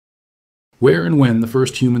Where and when the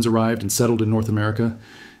first humans arrived and settled in North America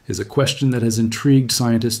is a question that has intrigued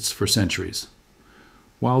scientists for centuries.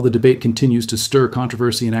 While the debate continues to stir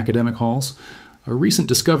controversy in academic halls, a recent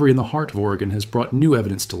discovery in the heart of Oregon has brought new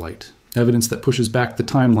evidence to light, evidence that pushes back the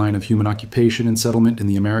timeline of human occupation and settlement in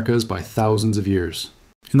the Americas by thousands of years.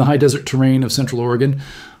 In the high desert terrain of central Oregon,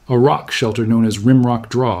 a rock shelter known as Rimrock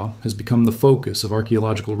Draw has become the focus of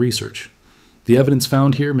archaeological research. The evidence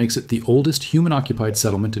found here makes it the oldest human-occupied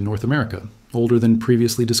settlement in North America, older than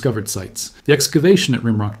previously discovered sites. The excavation at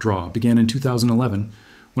Rimrock Draw began in 2011,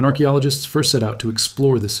 when archaeologists first set out to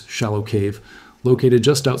explore this shallow cave, located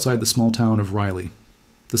just outside the small town of Riley.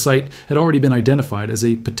 The site had already been identified as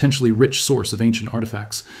a potentially rich source of ancient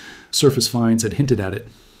artifacts. Surface finds had hinted at it,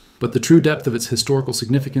 but the true depth of its historical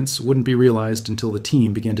significance wouldn't be realized until the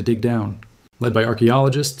team began to dig down. Led by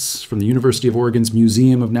archaeologists from the University of Oregon's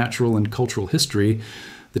Museum of Natural and Cultural History,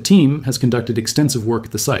 the team has conducted extensive work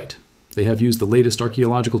at the site. They have used the latest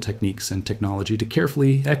archaeological techniques and technology to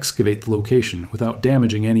carefully excavate the location without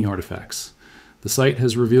damaging any artifacts. The site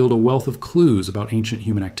has revealed a wealth of clues about ancient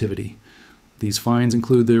human activity. These finds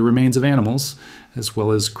include the remains of animals, as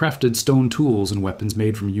well as crafted stone tools and weapons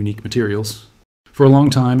made from unique materials. For a long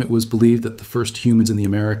time, it was believed that the first humans in the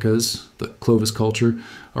Americas, the Clovis culture,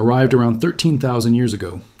 arrived around 13,000 years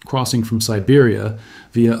ago, crossing from Siberia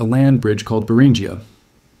via a land bridge called Beringia.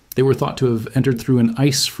 They were thought to have entered through an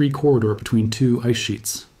ice-free corridor between two ice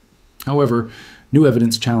sheets. However, new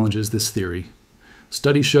evidence challenges this theory.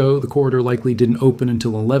 Studies show the corridor likely didn't open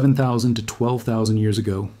until 11,000 to 12,000 years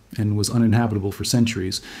ago and was uninhabitable for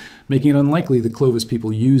centuries, making it unlikely the Clovis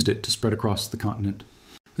people used it to spread across the continent.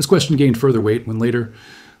 This question gained further weight when later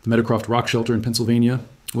the Meadowcroft Rock Shelter in Pennsylvania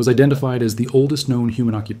was identified as the oldest known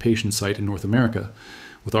human occupation site in North America,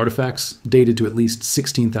 with artifacts dated to at least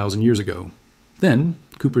 16,000 years ago. Then,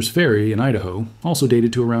 Cooper's Ferry in Idaho, also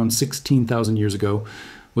dated to around 16,000 years ago,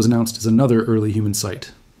 was announced as another early human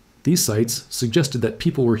site. These sites suggested that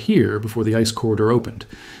people were here before the ice corridor opened,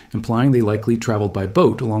 implying they likely traveled by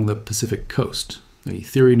boat along the Pacific coast, a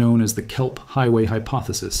theory known as the Kelp Highway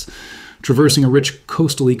hypothesis, traversing a rich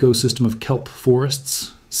coastal ecosystem of kelp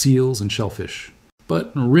forests, seals, and shellfish.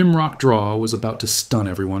 But Rimrock Draw was about to stun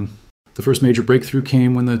everyone. The first major breakthrough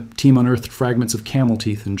came when the team unearthed fragments of camel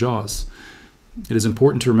teeth and jaws. It is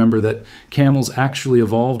important to remember that camels actually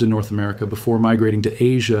evolved in North America before migrating to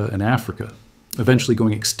Asia and Africa, eventually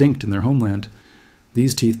going extinct in their homeland.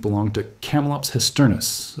 These teeth belonged to Camelops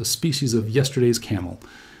hesternus, a species of yesterday's camel.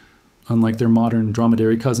 Unlike their modern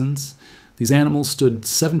dromedary cousins, these animals stood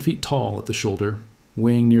 7 feet tall at the shoulder,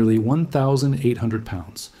 weighing nearly 1,800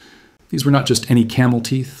 pounds. These were not just any camel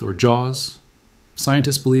teeth or jaws.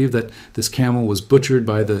 Scientists believe that this camel was butchered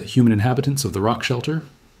by the human inhabitants of the rock shelter,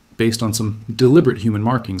 based on some deliberate human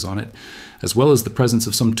markings on it, as well as the presence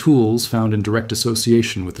of some tools found in direct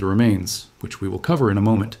association with the remains, which we will cover in a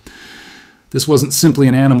moment. This wasn't simply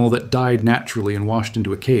an animal that died naturally and washed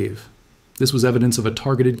into a cave. This was evidence of a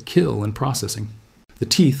targeted kill and processing. The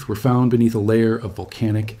teeth were found beneath a layer of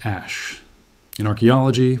volcanic ash. In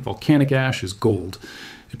archaeology, volcanic ash is gold.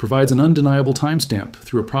 It provides an undeniable timestamp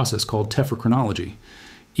through a process called tephrochronology.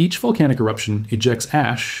 Each volcanic eruption ejects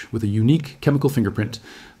ash with a unique chemical fingerprint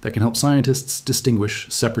that can help scientists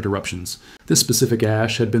distinguish separate eruptions. This specific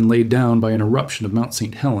ash had been laid down by an eruption of Mount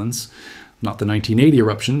St. Helens, not the 1980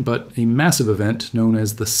 eruption, but a massive event known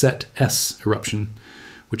as the Set S eruption,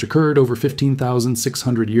 which occurred over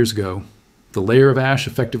 15,600 years ago. The layer of ash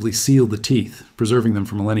effectively sealed the teeth, preserving them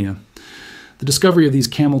for millennia. The discovery of these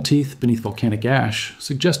camel teeth beneath volcanic ash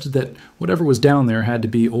suggested that whatever was down there had to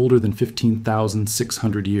be older than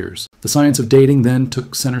 15,600 years. The science of dating then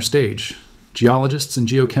took center stage. Geologists and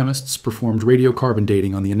geochemists performed radiocarbon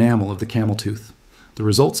dating on the enamel of the camel tooth. The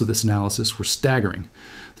results of this analysis were staggering.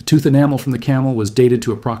 The tooth enamel from the camel was dated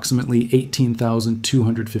to approximately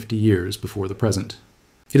 18,250 years before the present.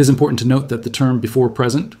 It is important to note that the term before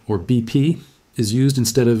present, or BP, is used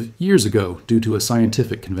instead of years ago due to a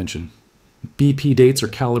scientific convention. BP dates are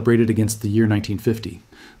calibrated against the year 1950,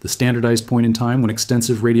 the standardized point in time when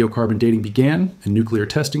extensive radiocarbon dating began and nuclear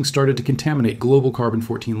testing started to contaminate global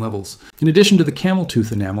carbon-14 levels. In addition to the camel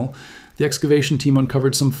tooth enamel, the excavation team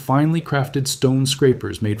uncovered some finely crafted stone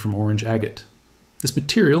scrapers made from orange agate. This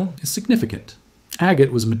material is significant.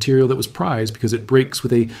 Agate was a material that was prized because it breaks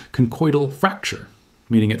with a conchoidal fracture,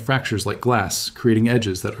 meaning it fractures like glass, creating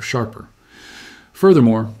edges that are sharper.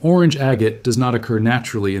 Furthermore, orange agate does not occur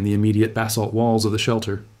naturally in the immediate basalt walls of the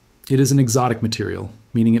shelter. It is an exotic material,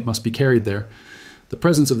 meaning it must be carried there. The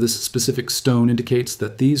presence of this specific stone indicates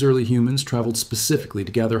that these early humans traveled specifically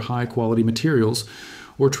to gather high-quality materials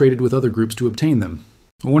or traded with other groups to obtain them.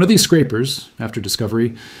 One of these scrapers, after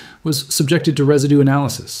discovery, was subjected to residue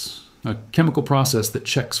analysis, a chemical process that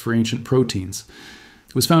checks for ancient proteins.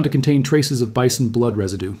 It was found to contain traces of bison blood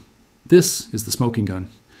residue. This is the smoking gun.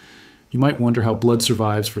 You might wonder how blood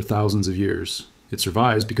survives for thousands of years. It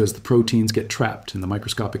survives because the proteins get trapped in the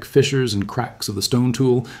microscopic fissures and cracks of the stone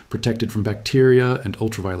tool, protected from bacteria and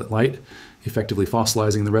ultraviolet light, effectively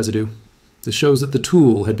fossilizing the residue. This shows that the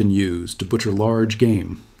tool had been used to butcher large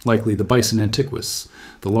game, likely the bison antiquus,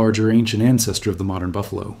 the larger ancient ancestor of the modern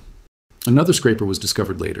buffalo. Another scraper was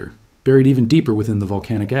discovered later, buried even deeper within the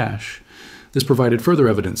volcanic ash. This provided further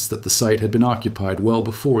evidence that the site had been occupied well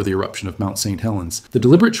before the eruption of Mount St. Helens. The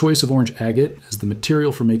deliberate choice of orange agate as the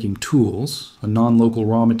material for making tools, a non-local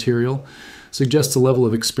raw material, suggests a level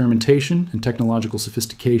of experimentation and technological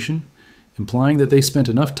sophistication, implying that they spent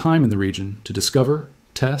enough time in the region to discover,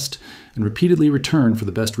 test, and repeatedly return for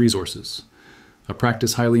the best resources. A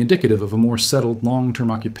practice highly indicative of a more settled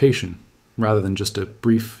long-term occupation, rather than just a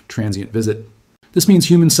brief, transient visit. This means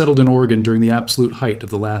humans settled in Oregon during the absolute height of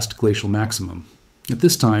the last glacial maximum. At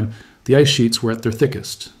this time, the ice sheets were at their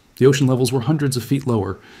thickest. The ocean levels were hundreds of feet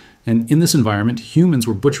lower, and in this environment, humans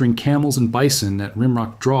were butchering camels and bison at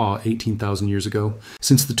Rimrock Draw 18,000 years ago,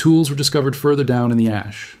 since the tools were discovered further down in the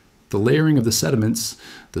ash. The layering of the sediments,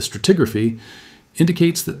 the stratigraphy,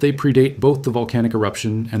 indicates that they predate both the volcanic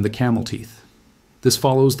eruption and the camel teeth. This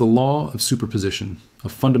follows the law of superposition, a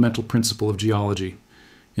fundamental principle of geology.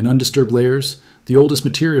 In undisturbed layers, the oldest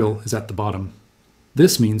material is at the bottom.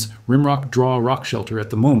 This means Rimrock Draw rock shelter at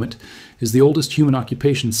the moment is the oldest human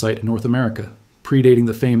occupation site in North America, predating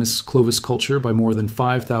the famous Clovis culture by more than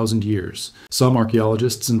 5,000 years. Some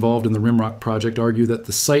archaeologists involved in the Rimrock project argue that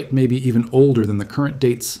the site may be even older than the current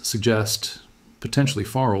dates suggest, potentially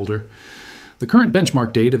far older. The current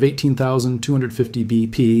benchmark date of 18,250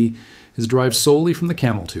 BP is derived solely from the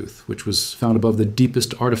camel tooth, which was found above the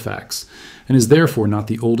deepest artifacts, and is therefore not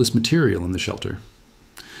the oldest material in the shelter.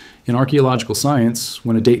 In archaeological science,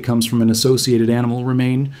 when a date comes from an associated animal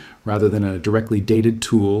remain, rather than a directly dated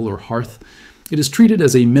tool or hearth, it is treated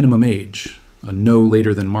as a minimum age, a no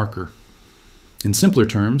later than marker. In simpler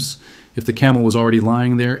terms, if the camel was already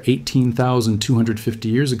lying there 18,250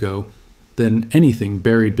 years ago, then anything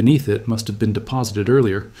buried beneath it must have been deposited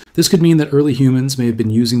earlier. This could mean that early humans may have been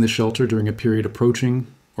using the shelter during a period approaching,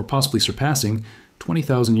 or possibly surpassing,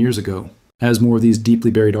 20,000 years ago. As more of these deeply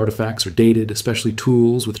buried artifacts are dated, especially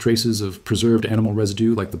tools with traces of preserved animal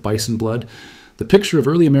residue like the bison blood, the picture of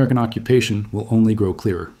early American occupation will only grow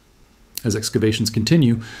clearer. As excavations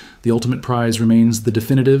continue, the ultimate prize remains the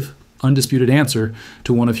definitive, undisputed answer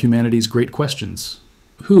to one of humanity's great questions.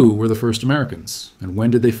 Who were the first Americans, and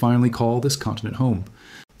when did they finally call this continent home?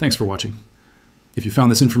 Thanks for watching. If you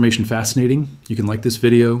found this information fascinating, you can like this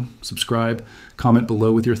video, subscribe, comment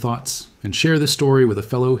below with your thoughts, and share this story with a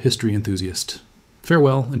fellow history enthusiast.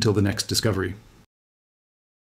 Farewell until the next discovery.